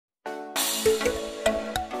Hi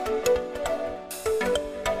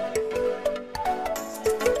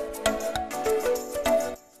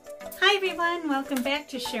everyone, welcome back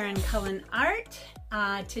to Sharon Cullen Art.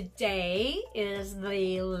 Today is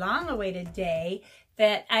the long-awaited day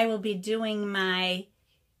that I will be doing my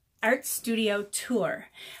art studio tour.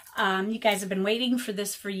 You guys have been waiting for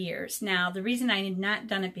this for years. Now, the reason I had not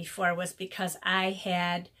done it before was because I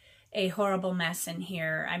had a horrible mess in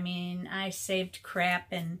here. I mean, I saved crap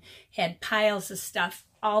and had piles of stuff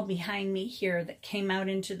all behind me here that came out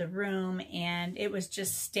into the room, and it was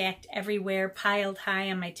just stacked everywhere, piled high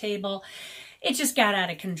on my table. It just got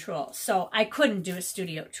out of control, so I couldn't do a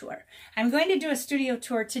studio tour. I'm going to do a studio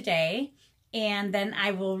tour today, and then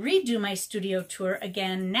I will redo my studio tour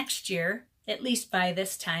again next year, at least by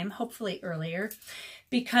this time, hopefully earlier,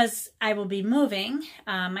 because I will be moving.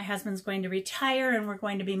 My husband's going to retire, and we're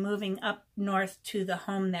going to be moving up north to the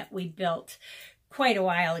home that we built quite a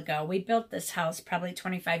while ago. We built this house probably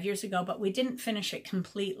 25 years ago, but we didn't finish it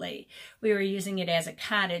completely. We were using it as a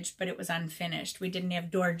cottage, but it was unfinished. We didn't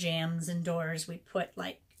have door jambs and doors. We put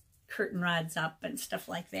like curtain rods up and stuff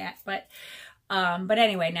like that. But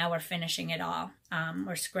anyway, now we're finishing it all.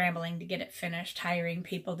 We're scrambling to get it finished, hiring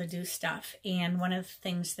people to do stuff. And one of the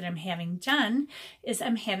things that I'm having done is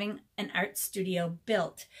I'm having an art studio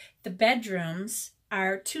built. The bedrooms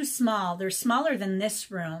are too small. They're smaller than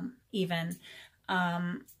this room even.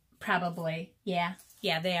 Probably, yeah,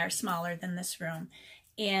 they are smaller than this room.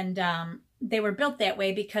 And they were built that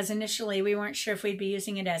way because initially we weren't sure if we'd be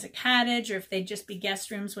using it as a cottage or if they'd just be guest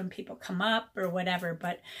rooms when people come up or whatever.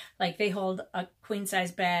 But like they hold a queen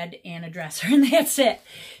size bed and a dresser and that's it.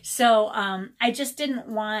 So I just didn't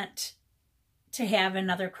want to have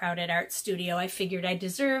another crowded art studio. I figured I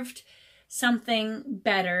deserved something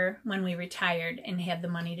better when we retired and had the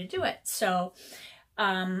money to do it. So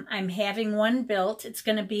I'm having one built. It's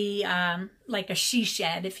going to be like a she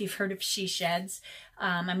shed, if you've heard of she sheds.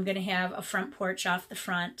 I'm going to have a front porch off the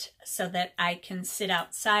front so that I can sit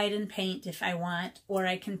outside and paint if I want, or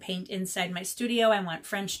I can paint inside my studio. I want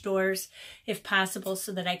French doors if possible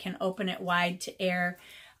so that I can open it wide to air.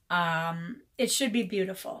 It should be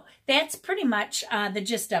beautiful. That's pretty much the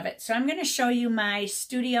gist of it. So I'm going to show you my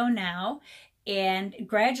studio now. And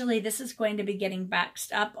gradually this is going to be getting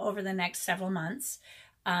boxed up over the next several months,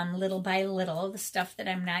 little by little. The stuff that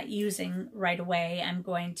I'm not using right away, I'm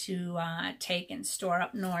going to take and store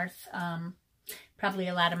up north, probably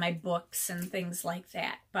a lot of my books and things like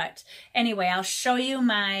that. But anyway, I'll show you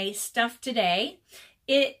my stuff today.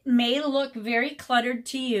 It may look very cluttered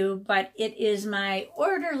to you, but it is my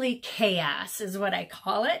orderly chaos is what I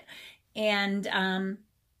call it. And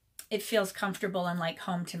it feels comfortable and like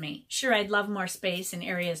home to me. Sure, I'd love more space and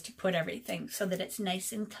areas to put everything so that it's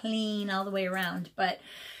nice and clean all the way around, but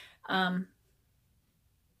my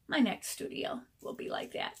next studio will be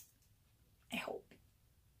like that. I hope.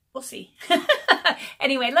 We'll see.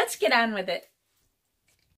 Anyway, let's get on with it.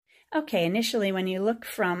 Okay, initially when you look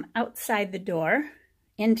from outside the door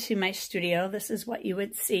into my studio, this is what you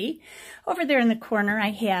would see. Over there in the corner,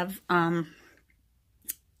 I have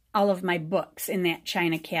all of my books in that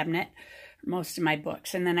china cabinet, most of my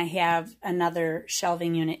books. And then I have another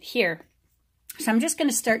shelving unit here. So I'm just going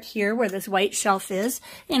to start here where this white shelf is,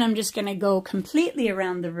 and I'm just going to go completely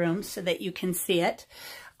around the room so that you can see it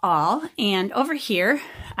all. And over here,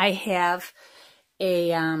 I have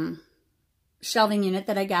a shelving unit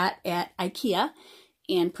that I got at IKEA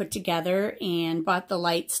and put together and bought the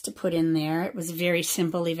lights to put in there. It was very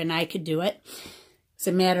simple, even I could do it. It's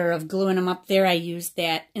a matter of gluing them up there. I used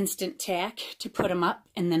that instant tack to put them up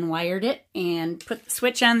and then wired it and put the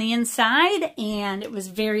switch on the inside, and it was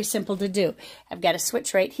very simple to do. I've got a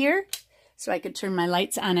switch right here so I could turn my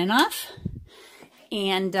lights on and off.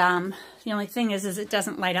 And the only thing is it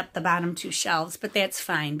doesn't light up the bottom two shelves, but that's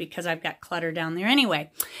fine because I've got clutter down there anyway.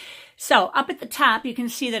 So up at the top, you can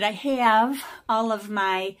see that I have all of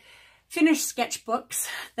my finished sketchbooks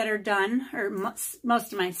that are done, or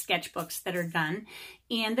most of my sketchbooks that are done.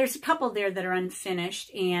 And there's a couple there that are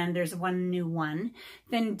unfinished, and there's one new one.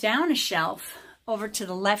 Then down a shelf, over to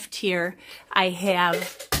the left here, I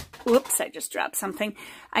have, whoops, I just dropped something.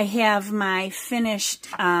 I have my finished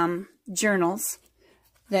journals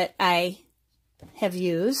that I have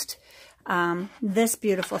used. This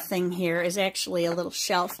beautiful thing here is actually a little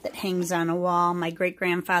shelf that hangs on a wall. My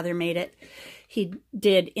great-grandfather made it. He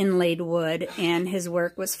did inlaid wood, and his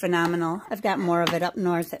work was phenomenal. I've got more of it up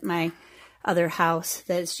north at my other house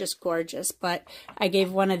that is just gorgeous. But I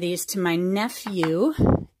gave one of these to my nephew,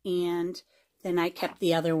 and then I kept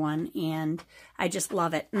the other one, and I just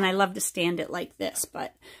love it. And I love to stand it like this,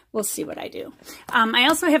 but we'll see what I do. I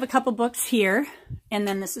also have a couple books here, and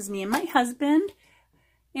then this is me and my husband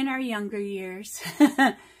in our younger years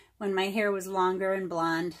when my hair was longer and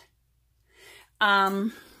blonde.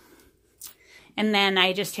 And then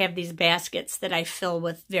I just have these baskets that I fill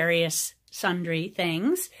with various sundry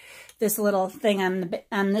things. This little thing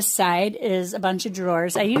on this side is a bunch of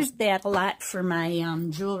drawers. I used that a lot for my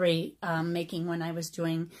jewelry making when I was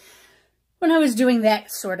doing that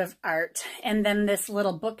sort of art. And then this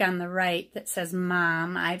little book on the right that says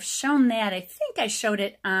Mom. I've shown that. I think I showed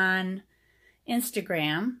it on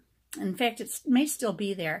Instagram. In fact, it may still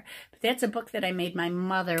be there. But that's a book that I made my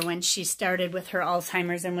mother when she started with her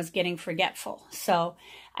Alzheimer's and was getting forgetful. So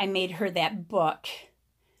I made her that book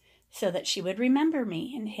so that she would remember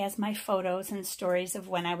me, and it has my photos and stories of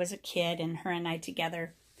when I was a kid and her and I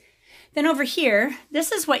together. Then over here,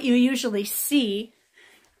 this is what you usually see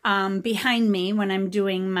behind me when I'm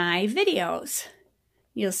doing my videos.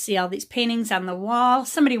 You'll see all these paintings on the wall.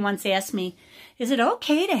 Somebody once asked me, is it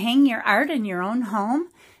okay to hang your art in your own home?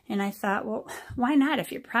 And I thought, well, why not?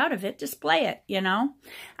 If you're proud of it, display it, you know?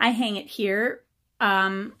 I hang it here.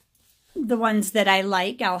 The ones that I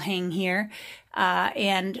like, I'll hang here.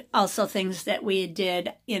 And also things that we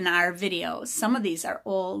did in our videos. Some of these are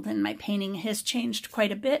old and my painting has changed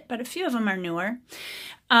quite a bit, but a few of them are newer.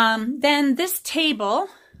 Then this table,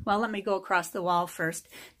 well, let me go across the wall first.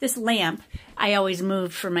 This lamp, I always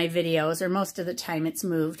moved for my videos, or most of the time it's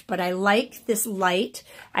moved, but I like this light.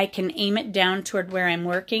 I can aim it down toward where I'm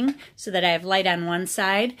working so that I have light on one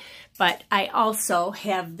side, but I also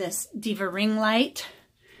have this Diva ring light,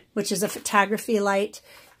 which is a photography light,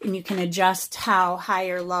 and you can adjust how high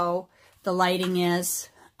or low the lighting is.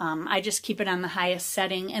 I just keep it on the highest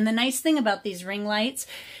setting. And the nice thing about these ring lights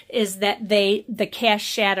is that the cast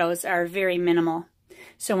shadows are very minimal.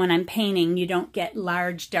 So when I'm painting, you don't get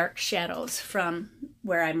large dark shadows from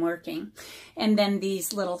where I'm working. And then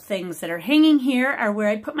these little things that are hanging here are where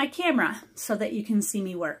I put my camera so that you can see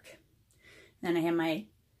me work. Then I have my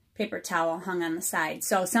paper towel hung on the side.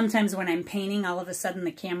 So sometimes when I'm painting, all of a sudden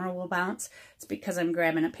the camera will bounce. It's because I'm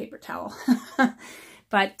grabbing a paper towel.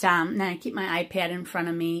 But then I keep my iPad in front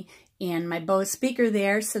of me and my Bose speaker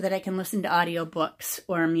there so that I can listen to audiobooks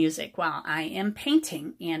or music while I am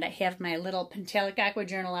painting. And I have my little Pentalic Aqua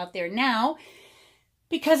journal out there now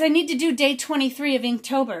because I need to do day 23 of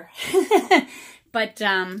Inktober. But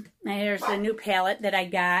there's the new palette that I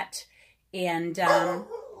got, and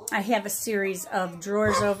I have a series of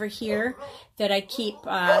drawers over here that I keep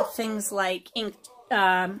things like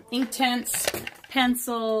Inktense,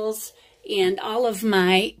 pencils, and all of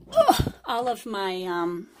my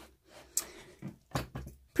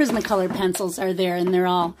Prismacolor pencils are there, and they're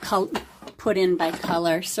all put in by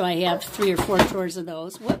color. So I have 3 or 4 drawers of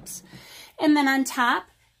those. Whoops. And then on top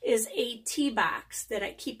is a tea box that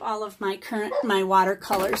I keep all of my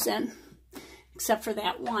watercolors in, except for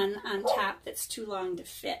that one on top that's too long to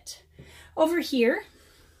fit. Over here,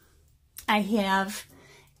 I have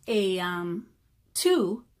a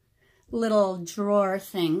 2 little drawer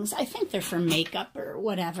things. I think they're for makeup or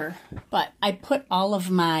whatever, but I put all of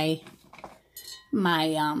my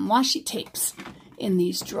washi tapes in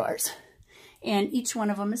these drawers, and each one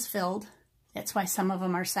of them is filled. That's why some of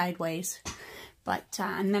them are sideways. But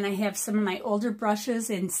and then I have some of my older brushes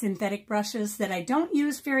and synthetic brushes that I don't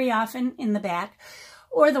use very often in the back,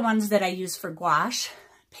 or the ones that I use for gouache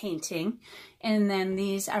painting. And then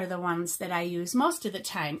these are the ones that I use most of the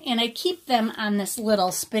time. And I keep them on this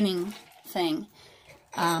little spinning thing.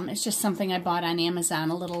 It's just something I bought on Amazon,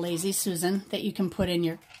 a little Lazy Susan that you can put in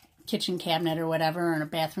your kitchen cabinet or whatever, or in a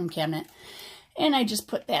bathroom cabinet. And I just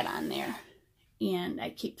put that on there. And I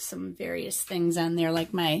keep some various things on there,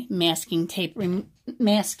 like my masking tape,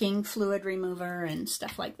 masking fluid remover and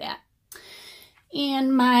stuff like that.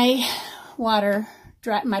 And my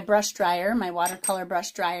brush dryer, my watercolor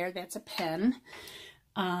brush dryer, that's a pen.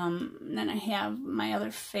 Then I have my other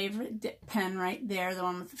favorite dip pen right there, the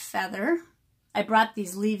one with the feather. I brought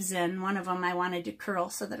these leaves in. One of them I wanted to curl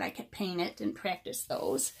so that I could paint it and practice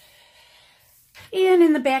those. And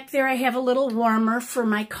in the back there, I have a little warmer for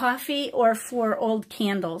my coffee or for old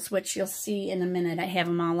candles, which you'll see in a minute. I have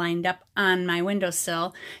them all lined up on my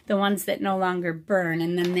windowsill, the ones that no longer burn.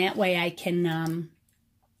 And then that way I can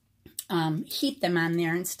heat them on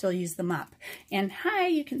there and still use them up. And hi,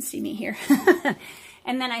 you can see me here.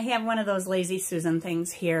 And then I have one of those Lazy Susan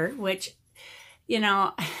things here, which, you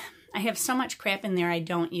know, I have so much crap in there I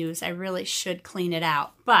don't use. I really should clean it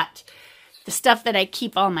out. But the stuff that I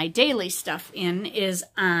keep all my daily stuff in is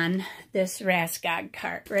on this Raskog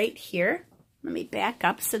cart right here. Let me back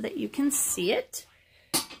up so that you can see it.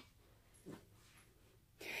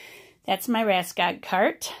 That's my Raskog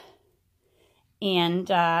cart. And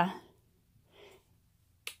I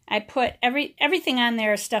put everything on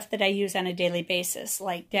there is stuff that I use on a daily basis.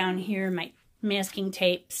 Like down here, my masking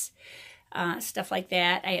tapes, stuff like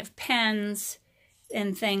that. I have pens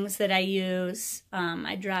and things that I use.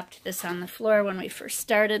 I dropped this on the floor when we first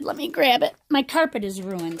started. Let me grab it. My carpet is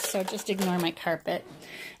ruined, so just ignore my carpet.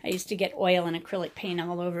 I used to get oil and acrylic paint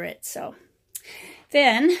all over it. So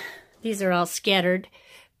then, these are all scattered,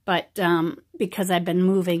 but because I've been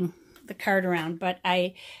moving the cart around, but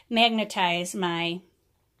I magnetize my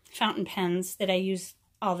fountain pens that I use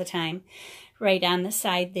all the time right on the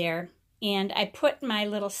side there. And I put my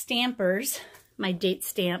little stampers, my date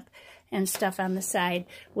stamp and stuff on the side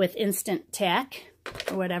with instant tack,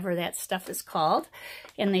 or whatever that stuff is called,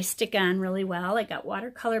 and they stick on really well. I got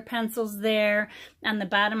watercolor pencils there. On the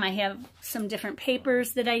bottom I have some different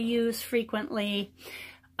papers that I use frequently.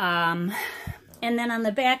 And then on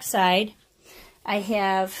the back side I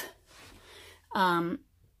have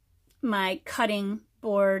my cutting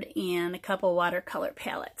board and a couple watercolor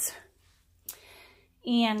palettes.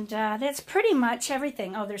 And that's pretty much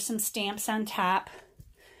everything. Oh, there's some stamps on top.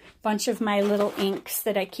 Bunch of my little inks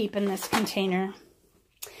that I keep in this container.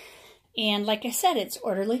 And like I said, it's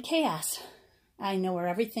orderly chaos. I know where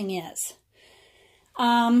everything is.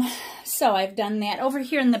 So I've done that. Over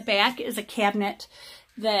here in the back is a cabinet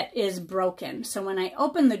that is broken. So when I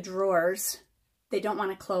open the drawers, they don't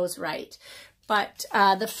want to close right. But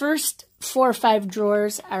the first 4 or 5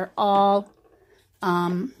 drawers are all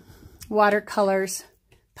watercolors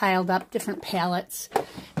piled up, different palettes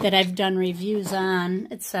that I've done reviews on,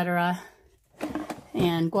 etc.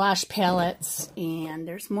 And gouache palettes, and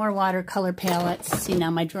there's more watercolor palettes. See, now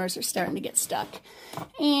my drawers are starting to get stuck.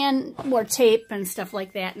 And more tape and stuff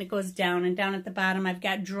like that, and it goes down. And down at the bottom, I've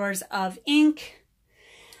got drawers of ink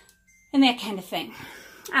and that kind of thing.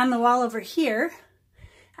 On the wall over here,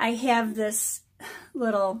 I have this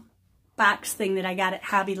little box thing that I got at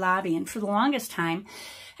Hobby Lobby, and for the longest time,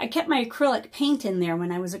 I kept my acrylic paint in there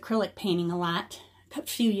when I was acrylic painting a lot, a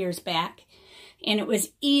few years back. And it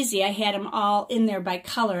was easy. I had them all in there by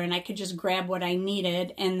color, and I could just grab what I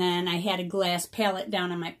needed. And then I had a glass palette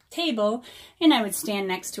down on my table, and I would stand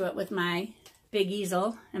next to it with my big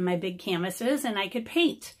easel and my big canvases, and I could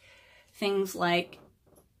paint things like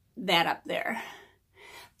that up there.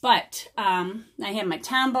 But I have my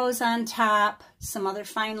Tombows on top, some other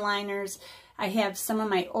fine liners. I have some of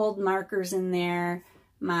my old markers in there,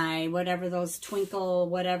 my whatever those twinkle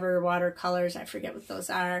whatever watercolors, I forget what those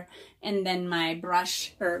are, and then my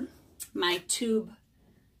brush or my tube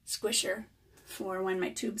squisher for when my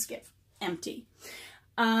tubes get empty.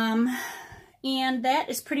 And that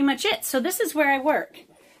is pretty much it. So this is where I work,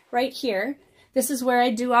 right here. This is where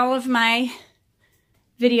I do all of my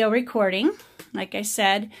video recording. Like I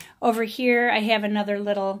said, over here I have another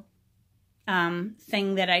little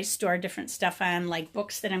thing that I store different stuff on, like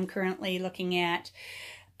books that I'm currently looking at,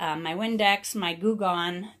 my Windex, my Goo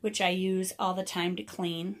Gone, which I use all the time to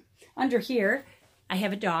clean. Under here, I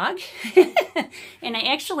have a dog, and I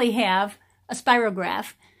actually have a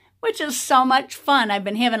spirograph, which is so much fun. I've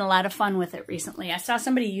been having a lot of fun with it recently. I saw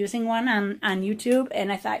somebody using one on YouTube,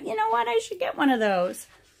 and I thought, you know what, I should get one of those.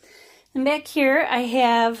 And back here, I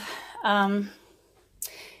have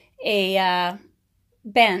a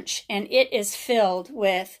bench, and it is filled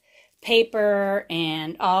with paper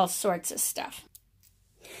and all sorts of stuff.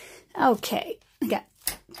 Okay, I got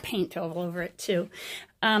paint all over it too.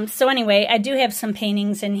 So anyway, I do have some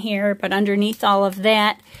paintings in here, but underneath all of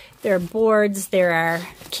that, there are boards, there are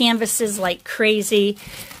canvases like crazy,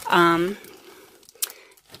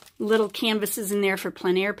 little canvases in there for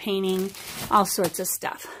plein air painting, all sorts of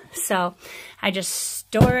stuff. So I just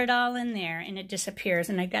store it all in there and it disappears.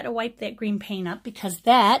 And I got to wipe that green paint up because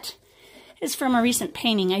that is from a recent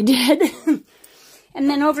painting I did. And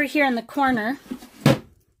then over here in the corner,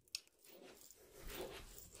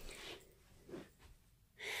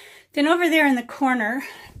 over there in the corner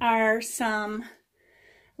are some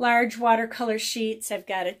large watercolor sheets. I've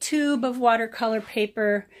got a tube of watercolor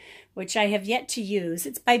paper, which I have yet to use.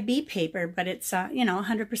 It's by Bee Paper, but it's, you know,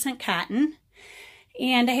 100% cotton.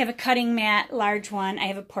 And I have a cutting mat, large one. I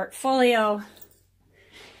have a portfolio.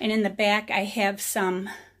 And in the back, I have some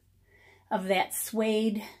of that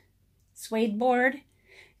suede board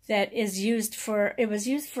that is used for, it was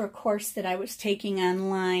used for a course that I was taking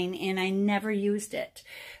online, and I never used it.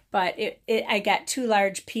 But I got 2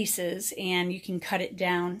 large pieces, and you can cut it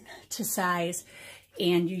down to size,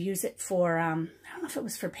 and you use it for, I don't know if it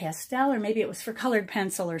was for pastel or maybe it was for colored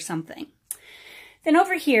pencil or something. Then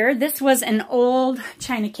over here, this was an old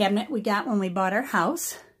china cabinet we got when we bought our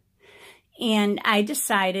house. And I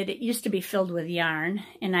decided, it used to be filled with yarn,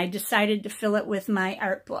 and I decided to fill it with my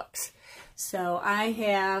art books. So I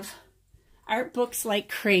have art books like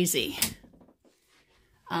crazy.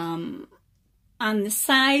 On the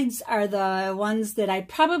sides are the ones that I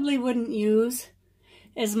probably wouldn't use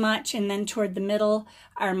as much, and then toward the middle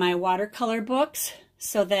are my watercolor books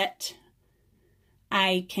so that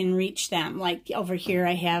I can reach them. Like over here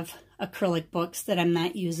I have acrylic books that I'm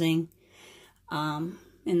not using.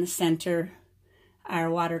 In the center are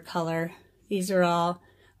watercolor. These are all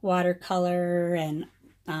watercolor and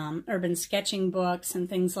urban sketching books and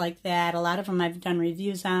things like that. A lot of them I've done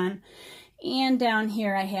reviews on. And down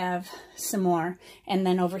here I have some more. And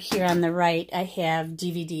then over here on the right I have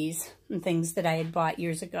DVDs and things that I had bought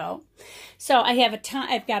years ago. So I have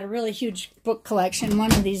I've got a really huge book collection.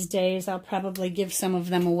 One of these days I'll probably give some of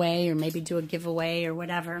them away, or maybe do a giveaway or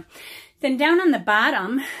whatever. Then down on the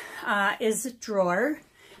bottom is a drawer,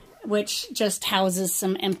 which just houses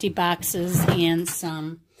some empty boxes and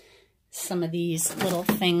some of these little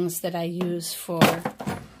things that I use for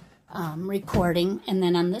recording. And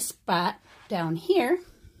then on this spot down here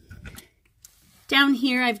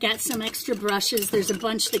I've got some extra brushes. There's a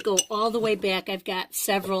bunch that go all the way back. I've got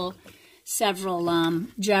several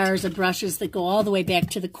jars of brushes that go all the way back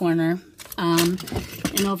to the corner.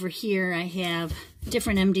 And over here I have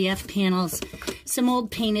different MDF panels, some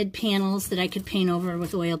old painted panels that I could paint over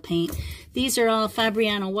with oil paint. These are all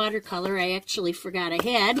Fabriano watercolor. I actually forgot I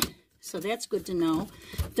had, so that's good to know.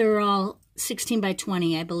 They're all 16 by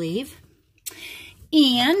 20, I believe.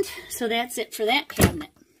 And so that's it for that cabinet.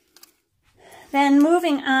 Then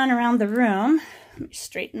moving on around the room, let me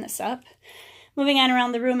straighten this up. Moving on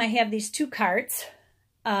around the room, I have these two carts,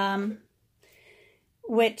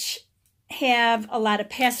 which have a lot of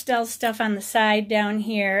pastel stuff on the side down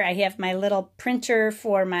here. I have my little printer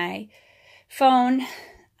for my phone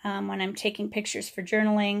when I'm taking pictures for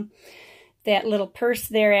journaling. That little purse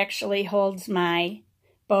there actually holds my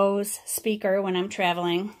Bose speaker when I'm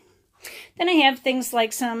traveling. Then I have things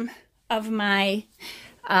like some of my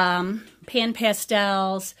pan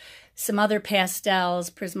pastels, some other pastels,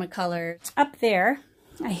 Prismacolor. Up there,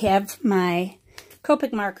 I have my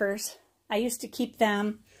Copic markers. I used to keep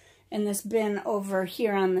them in this bin over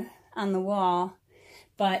here on the wall,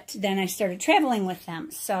 but then I started traveling with them.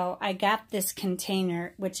 So I got this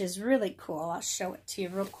container, which is really cool. I'll show it to you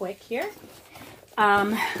real quick here.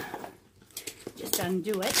 Just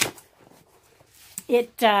undo it.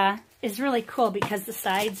 It is really cool because the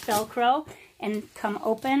sides Velcro and come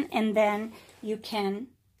open, and then you can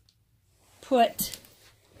put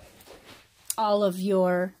all of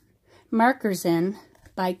your markers in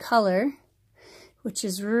by color, which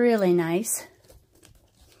is really nice.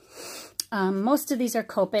 Most of these are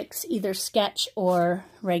Copics, either sketch or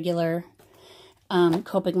regular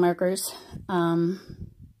Copic markers,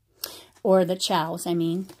 or the Chows, I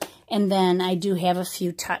mean. And then I do have a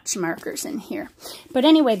few touch markers in here. But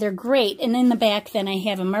anyway, they're great. And in the back, then I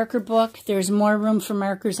have a marker book. There's more room for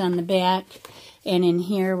markers on the back. And in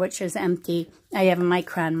here, which is empty, I have a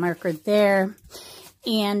Micron marker there.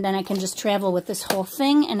 And then I can just travel with this whole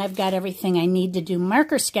thing. And I've got everything I need to do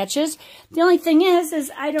marker sketches. The only thing is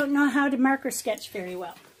I don't know how to marker sketch very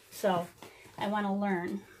well. So I want to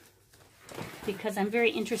learn, because I'm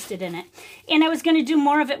very interested in it. And I was going to do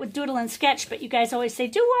more of it with Doodle and Sketch, but you guys always say,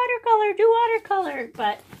 do watercolor.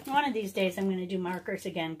 But one of these days I'm going to do markers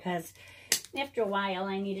again, because after a while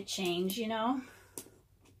I need a change, you know.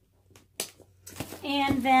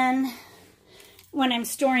 And then when I'm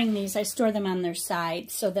storing these, I store them on their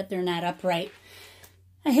side so that they're not upright.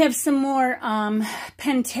 I have some more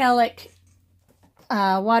Pentalic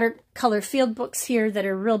watercolor field books here that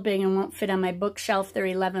are real big and won't fit on my bookshelf. They're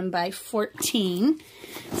 11 by 14.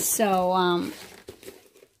 So let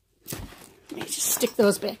me just stick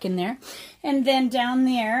those back in there. And then down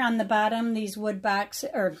there on the bottom, these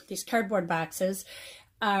these cardboard boxes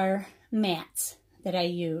are mats that I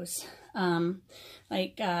use.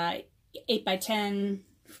 Like 8 by 10.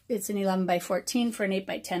 It's an 11 by 14 for an 8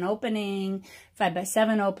 by 10 opening, 5 by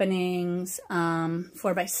 7 openings,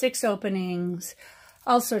 4 by 6 openings,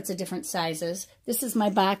 all sorts of different sizes. This is my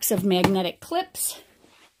box of magnetic clips.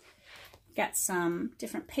 Got some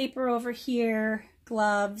different paper over here,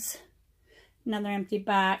 gloves, another empty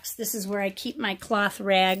box. This is where I keep my cloth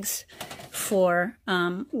rags for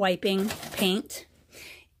wiping paint.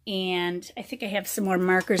 And I think I have some more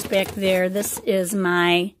markers back there. This is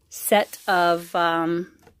my set of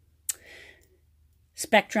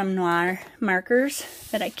Spectrum Noir markers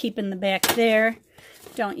that I keep in the back there.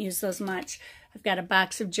 Don't use those much. I've got a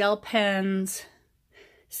box of gel pens,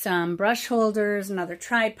 some brush holders, another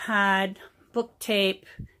tripod, book tape,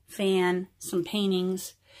 fan, some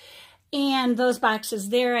paintings. And those boxes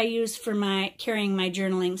there I use for carrying my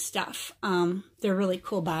journaling stuff. They're really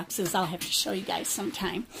cool boxes. I'll have to show you guys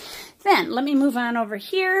sometime. Then let me move on over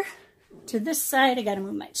here to this side. I got to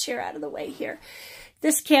move my chair out of the way here.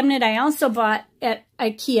 This cabinet I also bought at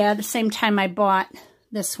IKEA the same time I bought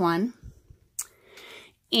this one.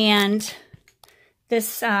 And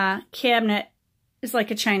this cabinet is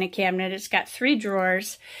like a china cabinet. It's got 3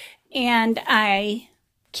 drawers. And I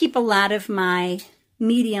keep a lot of my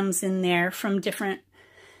mediums in there from different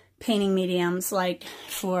painting mediums, like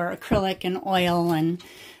for acrylic and oil and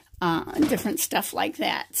different stuff like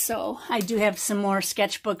that. So I do have some more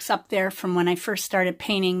sketchbooks up there from when I first started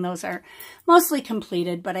painting. Those are mostly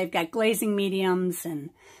completed, but I've got glazing mediums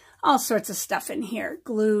and all sorts of stuff in here.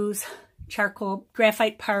 Glues, charcoal,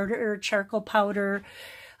 graphite powder, charcoal powder,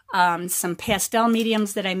 some pastel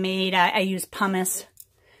mediums that I made. I used pumice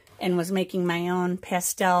and was making my own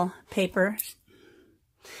pastel paper.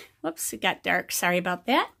 Whoops, it got dark. Sorry about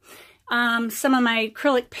that. Some of my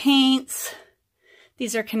acrylic paints.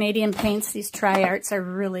 These are Canadian paints. These Tri-Arts are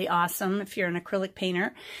really awesome if you're an acrylic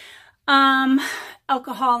painter.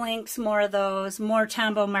 Alcohol inks, more of those. More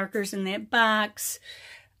Tombow markers in that box.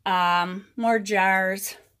 More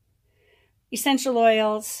jars. Essential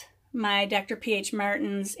oils. My Dr. P.H.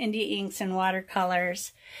 Martin's, India inks and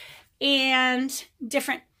watercolors. And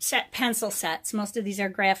different pencil sets. Most of these are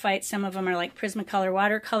graphite. Some of them are like Prismacolor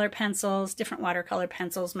watercolor pencils, different watercolor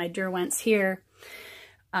pencils. My Derwent's here.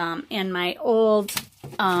 And my old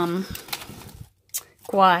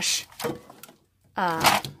gouache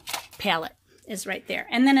palette is right there.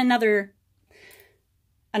 And then another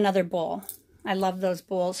bowl. I love those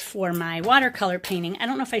bowls for my watercolor painting. I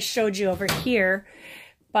don't know if I showed you over here,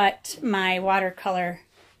 but my watercolor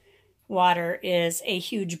water is a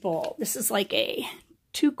huge bowl. This is like a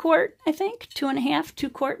 2-quart, I think, 2.5,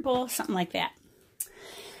 2-quart bowl, something like that.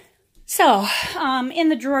 So, in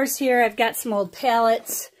the drawers here, I've got some old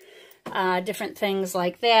palettes, different things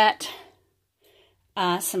like that,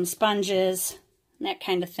 some sponges, that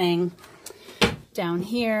kind of thing. Down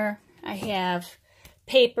here, I have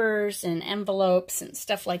papers and envelopes and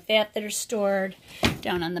stuff like that that are stored.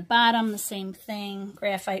 Down on the bottom, the same thing,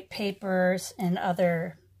 graphite papers and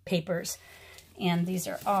other papers. And these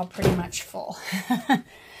are all pretty much full.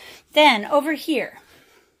 Then over here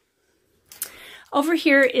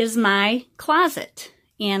is my closet.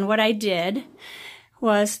 And what I did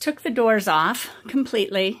was took the doors off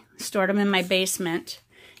completely, stored them in my basement.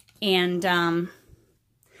 And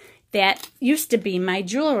that used to be my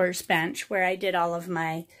jeweler's bench where I did all of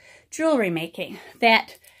my jewelry making.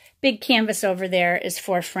 That big canvas over there is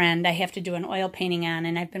for a friend I have to do an oil painting on,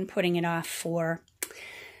 and I've been putting it off for,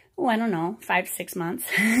 oh, I don't know, 5-6 months.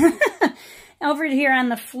 Over here on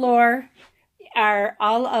the floor are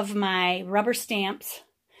all of my rubber stamps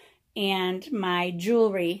and my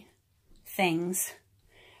jewelry things.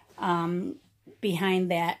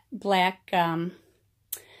 Behind that black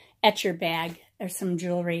etcher bag, there's some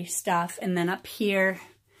jewelry stuff. And then up here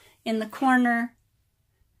in the corner,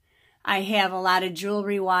 I have a lot of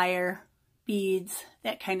jewelry wire, beads,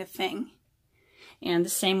 that kind of thing. And the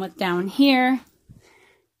same with down here.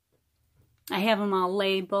 I have them all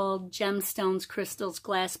labeled, gemstones, crystals,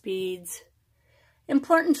 glass beads,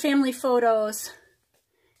 important family photos,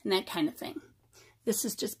 and that kind of thing. This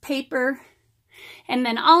is just paper. And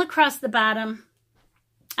then all across the bottom,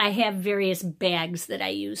 I have various bags that I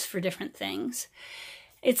use for different things.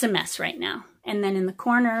 It's a mess right now. And then in the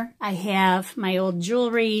corner, I have my old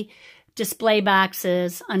jewelry display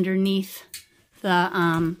boxes underneath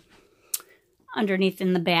the underneath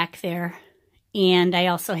in the back there. And I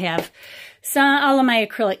also have all of my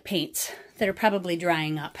acrylic paints that are probably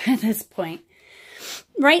drying up at this point.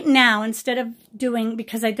 Right now, instead of doing,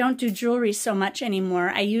 because I don't do jewelry so much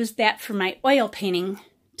anymore, I use that for my oil painting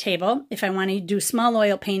table. If I want to do small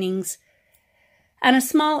oil paintings on a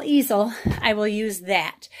small easel, I will use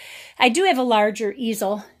that. I do have a larger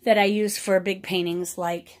easel that I use for big paintings,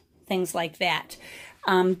 like things like that.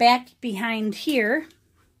 Back behind here,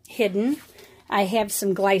 hidden, I have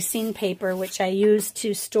some glycine paper, which I use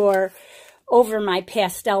to store over my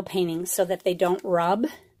pastel paintings so that they don't rub,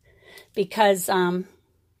 because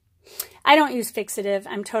I don't use fixative.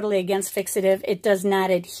 I'm totally against fixative. It does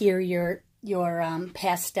not adhere your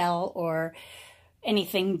pastel or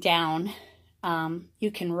anything down.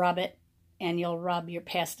 You can rub it and you'll rub your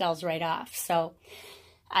pastels right off. So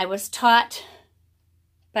I was taught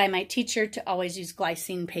by my teacher to always use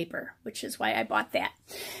glycine paper, which is why I bought that.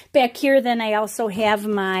 Back here then I also have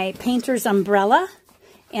my painter's umbrella,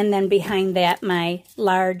 And then behind that, my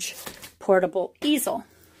large portable easel.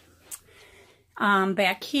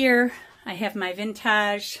 Back here, I have my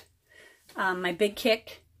Vintage, my Big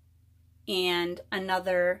Kick, and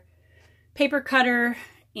another paper cutter,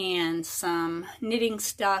 and some knitting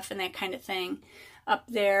stuff and that kind of thing. Up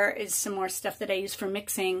there is some more stuff that I use for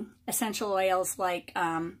mixing essential oils like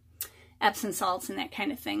Epsom salts and that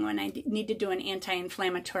kind of thing. When I need to do an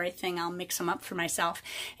anti-inflammatory thing, I'll mix them up for myself.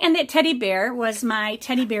 And that teddy bear was my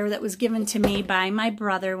teddy bear that was given to me by my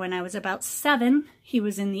brother when I was about 7. He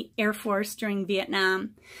was in the Air Force during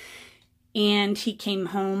Vietnam. And he came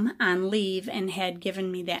home on leave and had given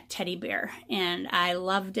me that teddy bear. And I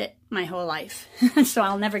loved it my whole life. So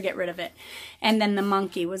I'll never get rid of it. And then the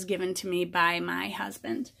monkey was given to me by my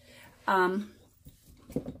husband.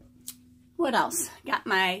 What else? Got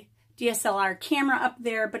my DSLR camera up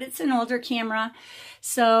there, but it's an older camera.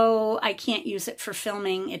 So I can't use it for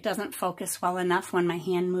filming. It doesn't focus well enough. When my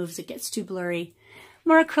hand moves, it gets too blurry.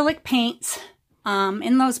 More acrylic paints.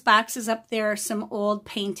 In those boxes up there are some old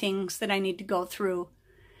paintings that I need to go through.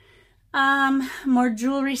 More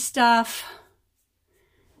jewelry stuff.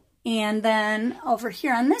 And then over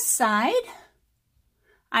here on this side,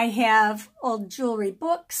 I have old jewelry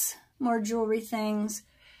books, more jewelry things,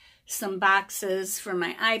 some boxes for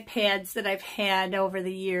my iPads that I've had over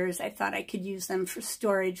the years. I thought I could use them for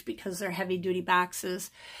storage because they're heavy-duty boxes.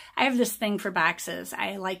 I have this thing for boxes.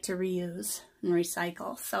 I like to reuse and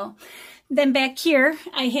recycle. So then back here,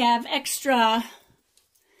 I have extra,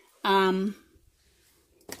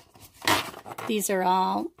 these are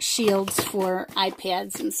all shields for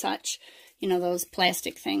iPads and such. You know, those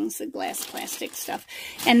plastic things, the glass plastic stuff.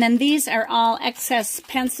 And then these are all excess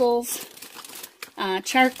pencils,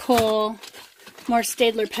 charcoal, more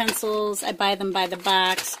Staedtler pencils. I buy them by the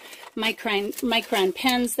box. Micron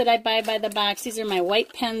pens that I buy by the box. These are my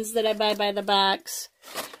white pens that I buy by the box.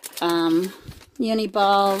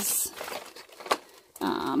 Uniballs,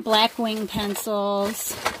 Blackwing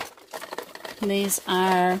pencils. These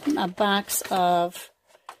are a box of,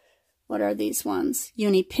 what are these ones?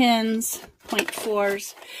 Uni pins,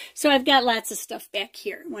 0.4s. So I've got lots of stuff back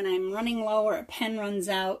here. When I'm running low or a pen runs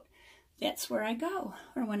out, that's where I go,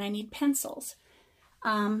 or when I need pencils.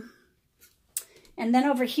 And then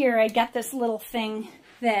over here, I got this little thing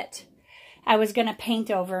that I was going to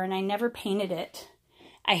paint over, and I never painted it.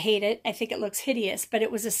 I hate it. I think it looks hideous, but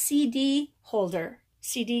it was a CD holder,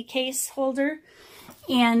 CD case holder.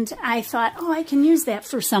 And I thought, oh, I can use that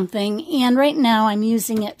for something. And right now I'm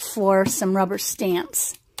using it for some rubber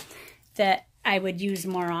stamps that I would use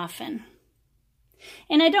more often.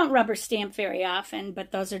 And I don't rubber stamp very often,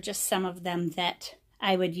 but those are just some of them that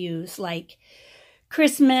I would use, like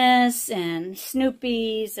Christmas and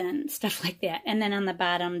Snoopy's and stuff like that. And then on the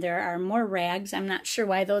bottom there are more rags. I'm not sure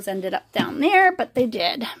why those ended up down there, but they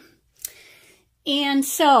did. And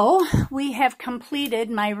so we have completed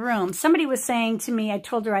my room. Somebody was saying to me, I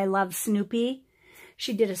told her I love Snoopy.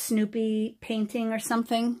 She did a Snoopy painting or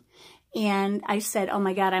something. And I said, oh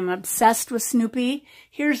my God, I'm obsessed with Snoopy.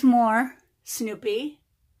 Here's more Snoopy,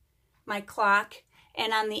 my clock.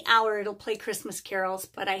 And on the hour, it'll play Christmas carols,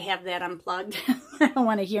 but I have that unplugged. I don't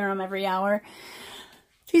want to hear them every hour.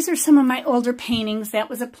 These are some of my older paintings. That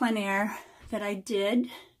was a plein air that I did.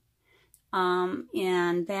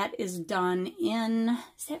 And that is done in,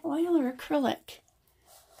 is that oil or acrylic?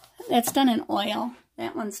 That's done in oil.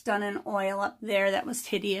 That one's done in oil up there. That was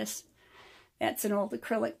hideous. That's an old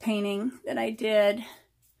acrylic painting that I did.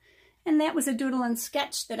 And that was a doodle and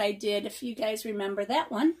sketch that I did, if you guys remember that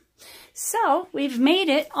one. So we've made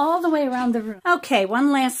it all the way around the room. Okay,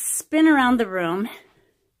 one last spin around the room.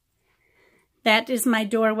 That is my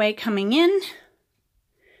doorway coming in.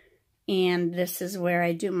 And this is where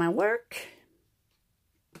I do my work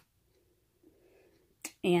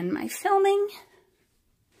and my filming.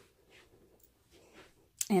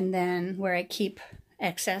 And then where I keep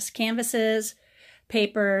excess canvases,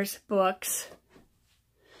 papers, books.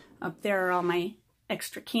 Up there are all my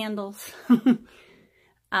extra candles.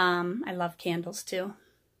 I love candles too.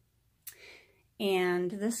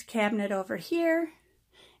 And this cabinet over here.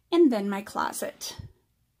 And then my closet.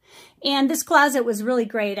 And this closet was really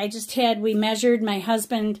great. We measured, my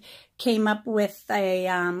husband came up with a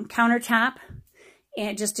countertop,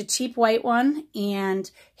 and just a cheap white one, and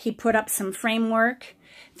he put up some framework.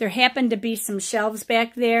 There happened to be some shelves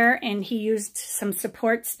back there, and he used some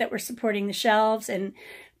supports that were supporting the shelves and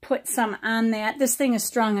put some on that. This thing is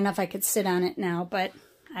strong enough I could sit on it now, but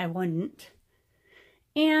I wouldn't.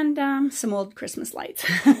 And some old Christmas lights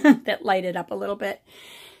that light it up a little bit.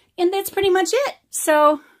 And that's pretty much it.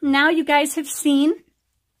 So now you guys have seen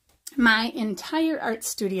my entire art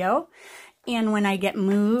studio. And when I get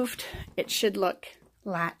moved, it should look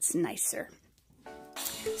lots nicer.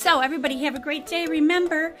 So everybody have a great day.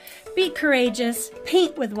 Remember, be courageous,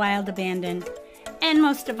 paint with wild abandon, and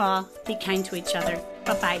most of all, be kind to each other.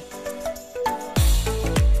 Bye-bye.